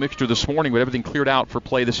and snow mixture this morning, but everything cleared out for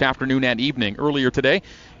play this afternoon and evening. Earlier today,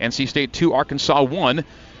 NC State 2, Arkansas 1,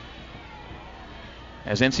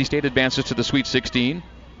 as NC State advances to the Sweet 16,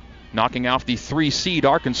 knocking off the 3 seed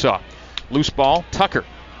Arkansas. Loose ball, Tucker,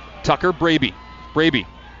 Braby. Braby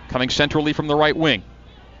coming centrally from the right wing.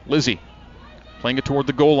 Lizzie playing it toward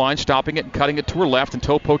the goal line, stopping it and cutting it to her left and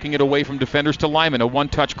toe poking it away from defenders to Lyman. A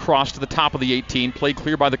one-touch cross to the top of the 18, played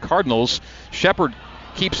clear by the Cardinals. Shepard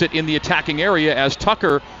keeps it in the attacking area as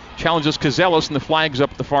Tucker challenges Cazelas, and the flag's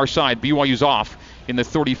up at the far side. BYU's off in the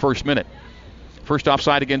 31st minute. First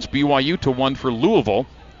offside against BYU to 1 for Louisville.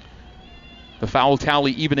 The foul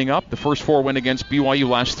tally evening up. The first 4 win against BYU,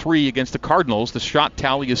 last 3 against the Cardinals. The shot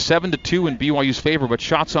tally is 7-2 in BYU's favor, but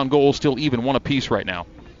shots on goal still even, 1 apiece right now.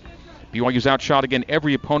 BYU's outshot again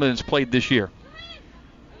every opponent it's played this year.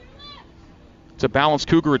 It's a balanced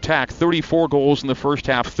Cougar attack. 34 goals in the first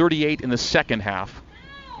half, 38 in the second half,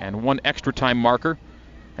 and 1 extra time marker.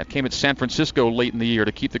 That came at San Francisco late in the year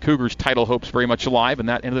to keep the Cougars' title hopes very much alive, and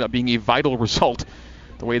that ended up being a vital result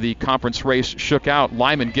the way the conference race shook out.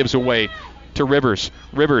 Lyman gives away to Rivers.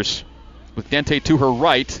 Rivers with Dente to her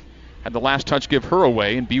right, had the last touch give her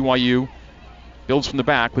away, and BYU builds from the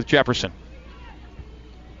back with Jefferson.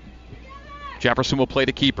 Jefferson will play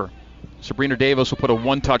to keeper. Sabrina Davis will put a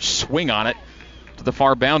one-touch swing on it to the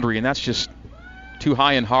far boundary, and that's just too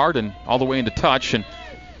high and hard and all the way into touch, and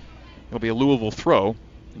it'll be a Louisville throw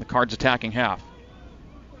in the Cards' attacking half.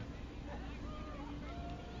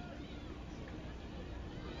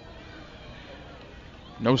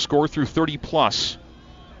 No score through 30+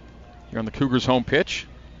 here on the Cougars' home pitch.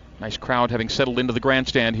 Nice crowd having settled into the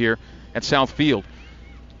grandstand here at Southfield.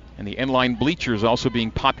 And the end-line bleachers also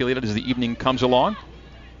being populated as the evening comes along.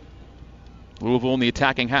 Louisville in the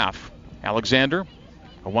attacking half. Alexander,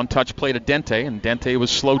 a one-touch play to Dente, and Dente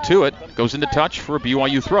was slow to it. Goes into touch for a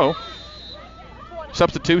BYU throw.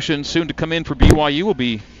 Substitution soon to come in for BYU will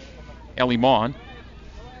be Ellie Mon.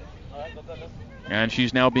 And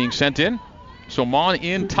she's now being sent in. So Mon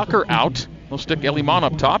in, Tucker out. They'll stick Ellie Mon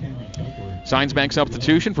up top. Zions Bank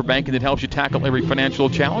substitution for banking that helps you tackle every financial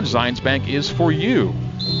challenge. Zions Bank is for you.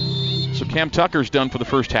 So Cam Tucker's done for the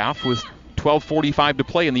first half with 12:45 to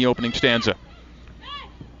play in the opening stanza.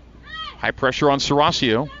 High pressure on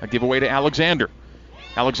Serasio. A giveaway to Alexander.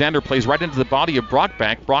 Alexander plays right into the body of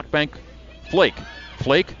Brockbank. Brockbank, Flake.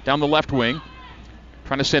 Flake down the left wing.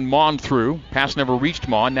 Trying to send Mon through. Pass never reached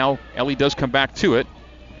Mon. Now Ellie does come back to it.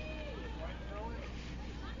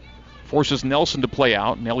 Forces Nelson to play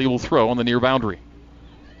out, and Ellie will throw on the near boundary.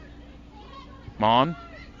 Mon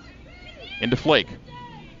into Flake.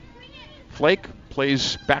 Flake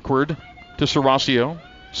plays backward to Serasio,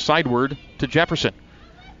 sideward to Jefferson.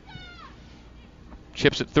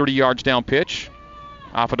 Chips it 30 yards down pitch,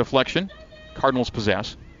 off a deflection. Cardinals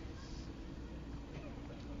possess.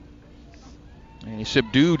 And he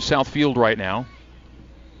subdued Southfield right now.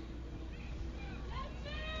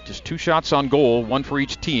 Just 2 shots on goal, 1 for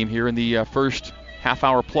each team here in the first half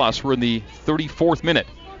hour plus. We're in the 34th minute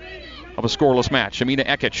of a scoreless match. Amina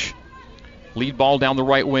Ekic, lead ball down the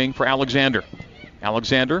right wing for Alexander.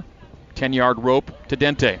 Alexander, 10-yard rope to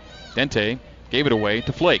Dente. Dente gave it away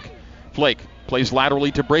to Flake. Flake plays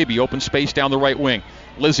laterally to Braby, open space down the right wing.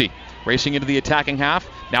 Lizzie racing into the attacking half,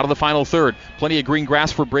 now to the final third. Plenty of green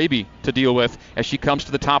grass for Braby to deal with as she comes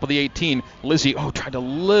to the top of the 18. Lizzie, tried a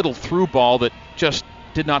little through ball that just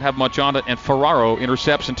did not have much on it, and Ferraro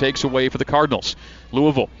intercepts and takes away for the Cardinals.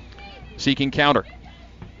 Louisville seeking counter.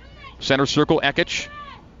 Center circle, Ekic.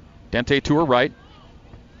 Dente to her right.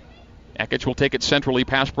 Ekic will take it centrally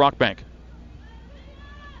past Brockbank.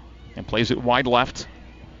 And plays it wide left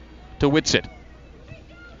to Whitsitt.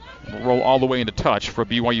 Will roll all the way into touch for a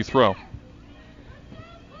BYU throw.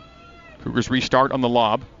 Cougars restart on the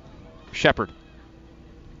lob. Shepard.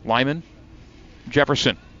 Lyman.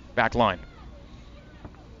 Jefferson. Back line.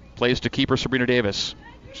 Plays to keeper Sabrina Davis.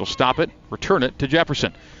 She'll stop it, return it to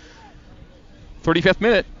Jefferson. 35th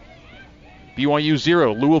minute. BYU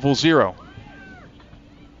 0, Louisville 0.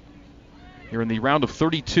 Here in the round of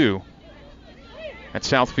 32 at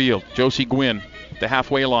Southfield. Josie Gwynn, the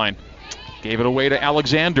halfway line. Gave it away to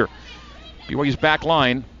Alexander. BYU's back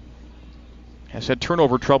line has had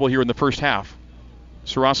turnover trouble here in the first half.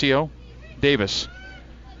 Saracio, Davis.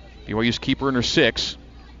 BYU's keeper in her 6.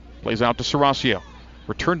 Plays out to Saracio.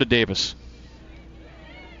 Return to Davis.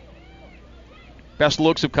 Best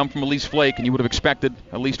looks have come from Elise Flake, and you would have expected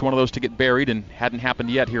at least one of those to get buried, and hadn't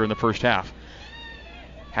happened yet here in the first half.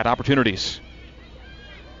 Had opportunities.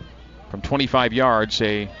 From 25 yards,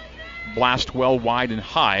 a blast well wide and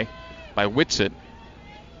high by Whitsitt.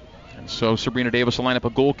 And so Sabrina Davis will line up a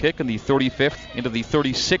goal kick in the 35th into the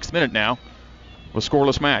 36th minute now. A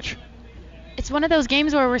scoreless match. It's one of those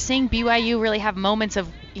games where we're seeing BYU really have moments of,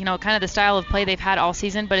 kind of the style of play they've had all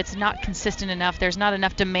season, but it's not consistent enough. There's not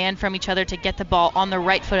enough demand from each other to get the ball on the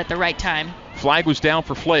right foot at the right time. Flag was down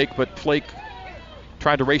for Flake, but Flake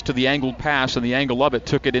tried to race to the angled pass, and the angle of it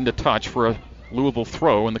took it into touch for a Louisville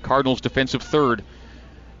throw, and the Cardinals' defensive third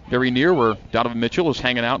very near where Donovan Mitchell is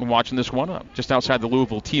hanging out and watching this one, just outside the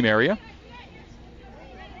Louisville team area.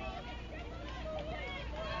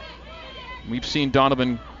 We've seen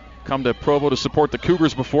Donovan come to Provo to support the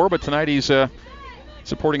Cougars before, but tonight he's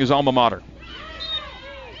supporting his alma mater.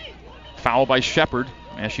 Foul by Shepard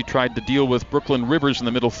as she tried to deal with Brooklyn Rivers in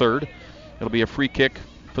the middle third. It'll be a free kick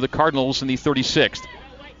for the Cardinals in the 36th.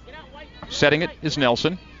 Setting it is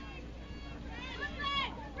Nelson,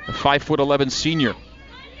 a 5'11" senior.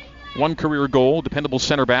 One career goal, dependable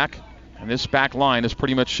center back, and this back line is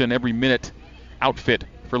pretty much an every minute outfit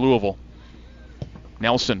for Louisville.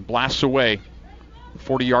 Nelson blasts away.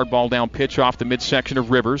 40-yard ball down pitch off the midsection of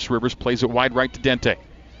Rivers. Rivers plays it wide right to Dente.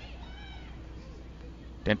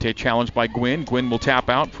 Dente challenged by Gwynn. Gwynn will tap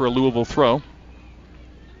out for a Louisville throw.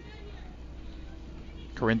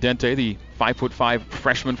 Corinne Dente, the 5'5"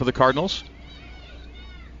 freshman for the Cardinals.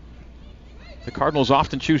 The Cardinals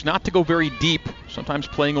often choose not to go very deep, sometimes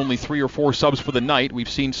playing only 3 or 4 subs for the night. We've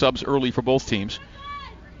seen subs early for both teams.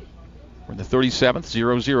 We're in the 37th,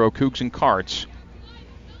 0-0, Cougs and Cards.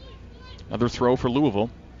 Another throw for Louisville.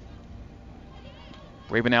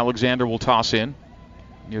 Raven Alexander will toss in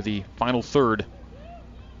near the final third.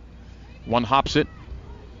 One hops it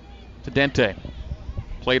to Dente.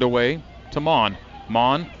 Played away to Mon.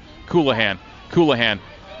 Mon, Coulihan. Coulihan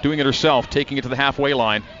doing it herself, taking it to the halfway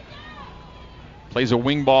line. Plays a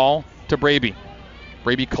wing ball to Braby.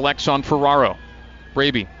 Braby collects on Ferraro.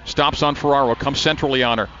 Braby stops on Ferraro, comes centrally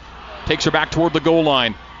on her. Takes her back toward the goal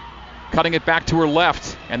line. Cutting it back to her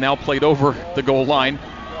left, and now played over the goal line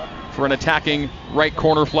for an attacking right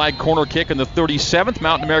corner flag corner kick in the 37th.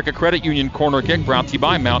 Mountain America Credit Union corner kick brought to you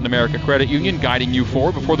by Mountain America Credit Union, guiding you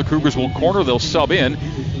forward. Before the Cougars will corner, they'll sub in.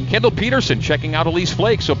 Kendall Peterson checking out Elise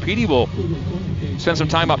Flake, so Petey will spend some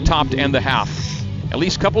time up top to end the half. At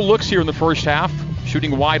least a couple looks here in the first half,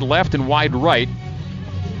 shooting wide left and wide right.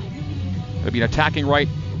 It'll be an attacking right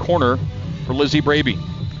corner for Lizzie Braby.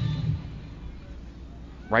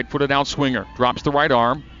 Right-footed out swinger, drops the right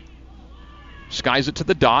arm, skies it to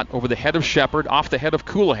the dot, over the head of Shepard, off the head of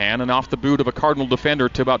Coulihan, and off the boot of a Cardinal defender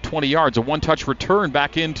to about 20 yards. A one-touch return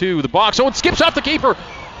back into the box. Oh, it skips off the keeper!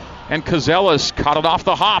 And Cazellas caught it off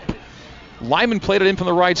the hop. Lyman played it in from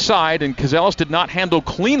the right side, and Cazellas did not handle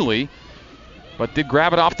cleanly, but did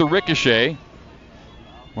grab it off the ricochet.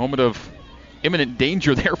 Moment of imminent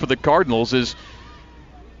danger there for the Cardinals as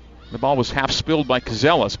the ball was half spilled by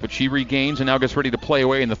Cazellas, but she regains and now gets ready to play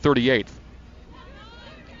away in the 38th.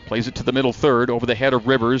 Plays it to the middle third, over the head of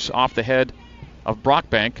Rivers, off the head of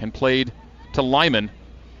Brockbank, and played to Lyman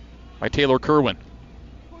by Taylor Kerwin.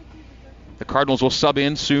 The Cardinals will sub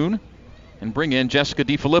in soon and bring in Jessica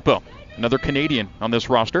DiFilippo, another Canadian on this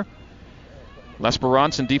roster.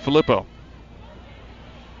 L'Esperance and DiFilippo,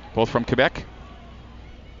 both from Quebec.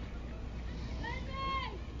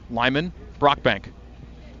 Lyman, Brockbank.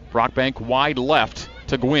 Brockbank wide left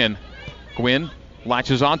to Gwynn. Gwynn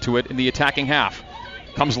latches onto it in the attacking half.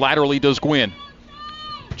 Comes laterally, does Gwynn.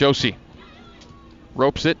 Josie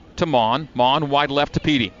ropes it to Mon. Mon wide left to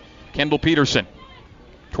Petey. Kendall Peterson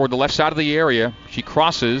toward the left side of the area. She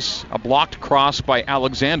crosses, a blocked cross by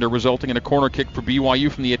Alexander, resulting in a corner kick for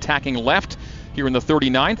BYU from the attacking left. Here in the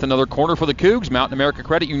 39th, another corner for the Cougs. Mountain America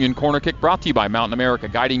Credit Union corner kick brought to you by Mountain America.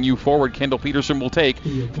 Guiding you forward, Kendall Peterson will take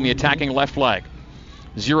from the attacking left flag.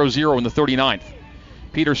 0-0 in the 39th.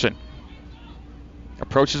 Peterson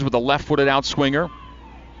approaches with a left-footed out swinger.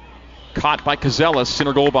 Caught by Cazellas,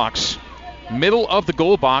 center goal box. Middle of the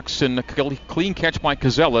goal box, and a clean catch by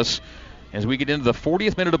Cazellas as we get into the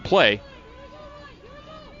 40th minute of play.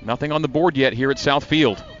 Nothing on the board yet here at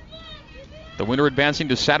Southfield. The winner advancing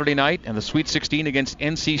to Saturday night and the Sweet 16 against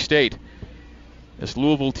NC State. This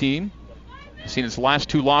Louisville team has seen its last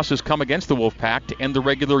 2 losses come against the Wolfpack to end the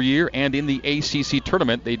regular year and in the ACC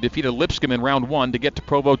tournament. They defeated Lipscomb in round 1 to get to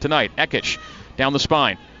Provo tonight. Ekich down the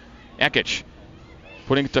spine. Ekich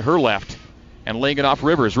putting it to her left and laying it off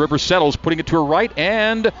Rivers. Rivers settles, putting it to her right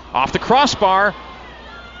and off the crossbar.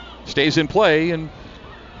 Stays in play, and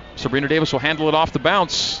Sabrina Davis will handle it off the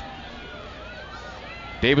bounce.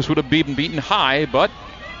 Davis would have been beaten high, but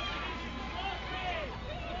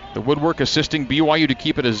the woodwork assisting BYU to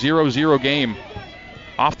keep it a 0-0 game.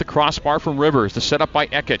 Off the crossbar from Rivers. The setup by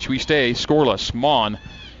Ekich. We stay scoreless. Mon,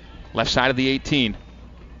 left side of the 18.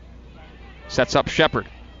 Sets up Shepard.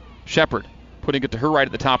 Shepard putting it to her right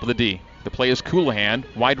at the top of the D. The play is Coulihan.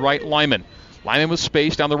 Wide right, Lyman. Lyman with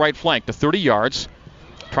space down the right flank to 30 yards.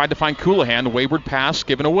 Tried to find Coulihan. Wayward pass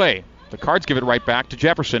given away. The Cards give it right back to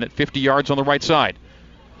Jefferson at 50 yards on the right side.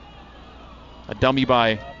 A dummy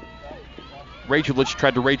by Rajulich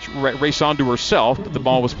tried to race onto herself, but the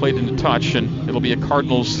ball was played into touch, and it'll be a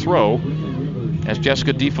Cardinals throw as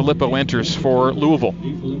Jessica DiFilippo enters for Louisville.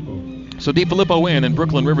 So DiFilippo in, and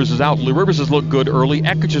Brooklyn Rivers is out. Rivers has looked good early.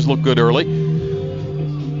 Ekich has looked good early.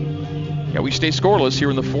 Yeah, we stay scoreless here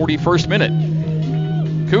in the 41st minute.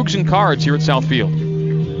 Cougs and Cards here at Southfield.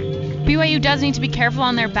 BYU does need to be careful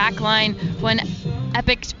on their back line when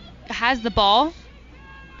Epic has the ball.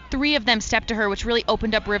 3 of them stepped to her, which really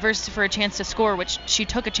opened up Rivers for a chance to score, which she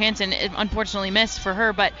took a chance and it unfortunately missed for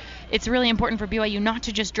her. But it's really important for BYU not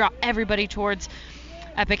to just draw everybody towards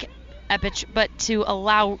Epic, but to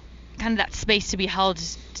allow kind of that space to be held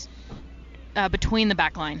between the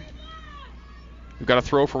back line. We've got a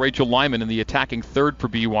throw for Rachel Lyman in the attacking third for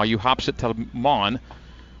BYU. Hops it to Mon.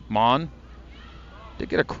 Mon did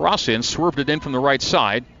get a cross in, swerved it in from the right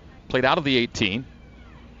side. Played out of the 18.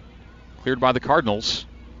 Cleared by the Cardinals,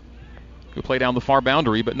 who play down the far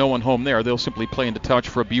boundary, but no one home there. They'll simply play into touch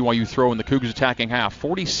for a BYU throw in the Cougs attacking half.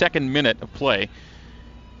 42nd minute of play.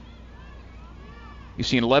 You've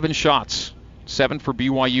seen 11 shots. 7 for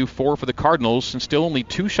BYU, 4 for the Cardinals, and still only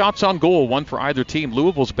 2 shots on goal, 1 for either team.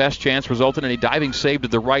 Louisville's best chance resulted in a diving save to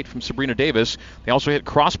the right from Sabrina Davis. They also hit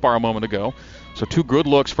crossbar a moment ago. So 2 good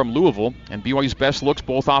looks from Louisville, and BYU's best looks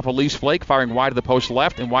both off Elise Flake, firing wide of the post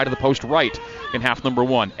left and wide of the post right in half number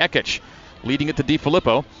 1. Ekich leading it to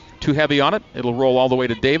DiFilippo. Too heavy on it. It'll roll all the way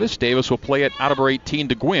to Davis. Davis will play it out of her 18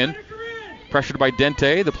 to Gwynn. Pressured by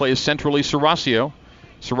Dente. The play is centrally Serasio.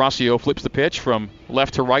 Serasio flips the pitch from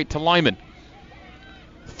left to right to Lyman.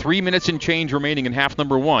 3 minutes and change remaining in half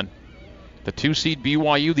number 1. The 2-seed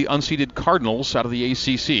BYU, the unseeded Cardinals out of the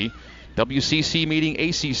ACC. WCC meeting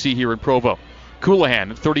ACC here in Provo. Coulihan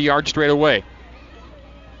at 30 yards straight away.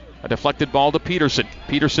 A deflected ball to Peterson.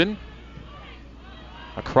 Peterson,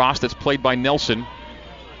 a cross that's played by Nelson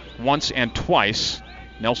once and twice.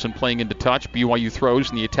 Nelson playing into touch. BYU throws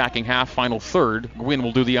in the attacking half, final third. Gwynn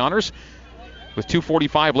will do the honors with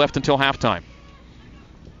 2:45 left until halftime.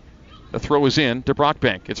 The throw is in to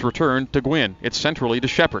Brockbank. It's returned to Gwynn. It's centrally to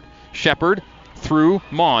Shepard. Shepard through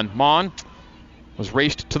Mon. Mon was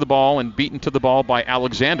raced to the ball and beaten to the ball by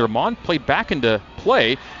Alexander. Mon played back into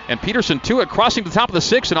play, and Peterson to it, crossing the top of the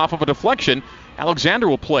 6 and off of a deflection. Alexander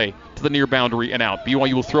will play to the near boundary and out.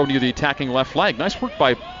 BYU will throw near the attacking left flag. Nice work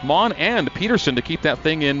by Mon and Peterson to keep that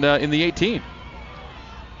thing in the 18.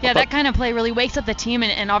 Yeah, that kind of play really wakes up the team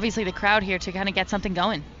and obviously the crowd here to kind of get something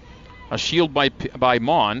going. A shield by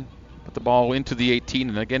Mon. Put the ball into the 18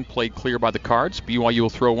 and again played clear by the Cards. BYU will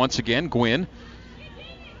throw once again. Gwynn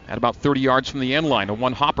at about 30 yards from the end line. A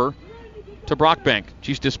one-hopper to Brockbank.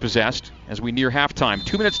 She's dispossessed as we near halftime.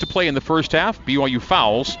 2 minutes to play in the first half. BYU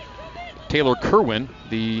fouls Taylor Kerwin.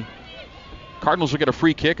 The Cardinals will get a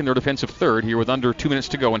free kick in their defensive third here with under 2 minutes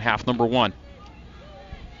to go in half number 1.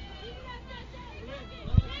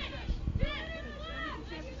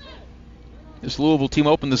 This Louisville team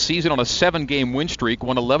opened the season on a 7-game win streak,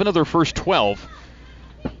 won 11 of their first 12,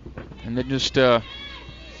 and then just hit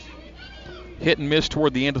and miss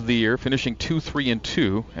toward the end of the year, finishing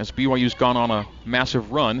 2-3-2 as BYU's gone on a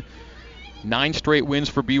massive run. 9 straight wins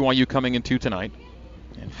for BYU coming into tonight,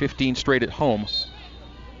 and 15 straight at home.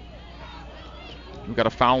 We've got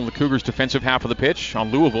a foul in the Cougars' defensive half of the pitch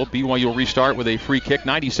on Louisville. BYU will restart with a free kick,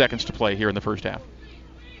 90 seconds to play here in the first half.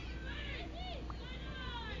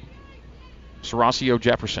 Serasio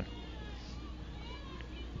Jefferson.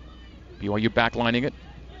 BYU backlining it.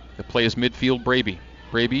 The play is midfield, Braby.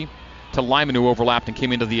 Braby to Lyman, who overlapped and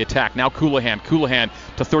came into the attack. Now Coulihan. Coulihan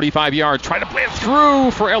to 35 yards. Trying to play it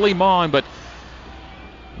through for Ellie Mon, but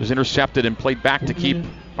was intercepted and played back to keep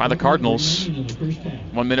by the Cardinals.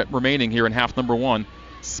 1 minute remaining here in half number 1.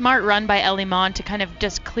 smart run by Ellie Mon to kind of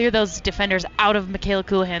just clear those defenders out of Michaela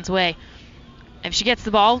Coulihan's way. If she gets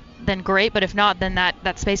the ball, then great, but if not, then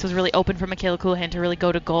that space was really open for Michaela Coulihan to really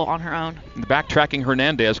go to goal on her own. The backtracking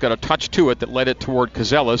Hernandez got a touch to it that led it toward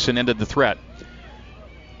Cazelas and ended the threat.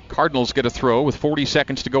 Cardinals get a throw with 40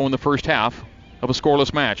 seconds to go in the first half of a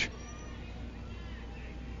scoreless match.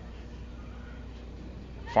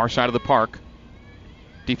 Far side of the park,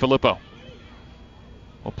 DiFilippo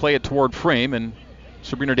will play it toward frame, and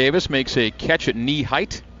Sabrina Davis makes a catch at knee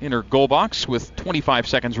height in her goal box with 25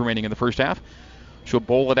 seconds remaining in the first half. She'll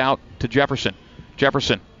bowl it out to Jefferson.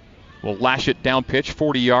 Jefferson will lash it down pitch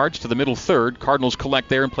 40 yards to the middle third. Cardinals collect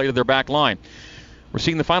there and play to their back line. We're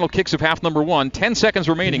seeing the final kicks of half number 1. 10 seconds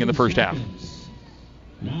remaining in the first half.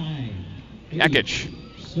 Ekic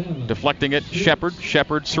deflecting it. Shepard,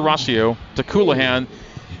 Serasio to Coulihan.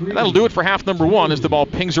 And that'll do it for half number 1 as the ball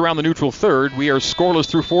pings around the neutral third. We are scoreless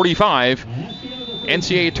through 45.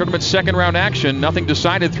 NCAA tournament second round action. Nothing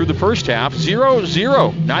decided through the first half.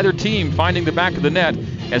 0-0. Neither team finding the back of the net,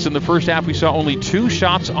 as in the first half we saw only 2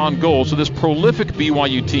 shots on goal. So this prolific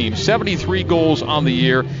BYU team, 73 goals on the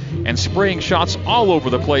year and spraying shots all over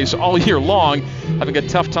the place all year long, having a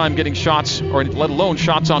tough time getting shots, or let alone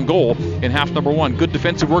shots on goal in half number 1. Good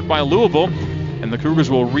defensive work by Louisville, and the Cougars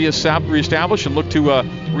will reestablish and look to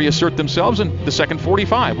reassert themselves in the second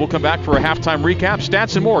 45. We'll come back for a halftime recap,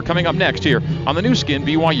 stats, and more coming up next here on the new Skin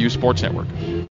BYU Sports Network.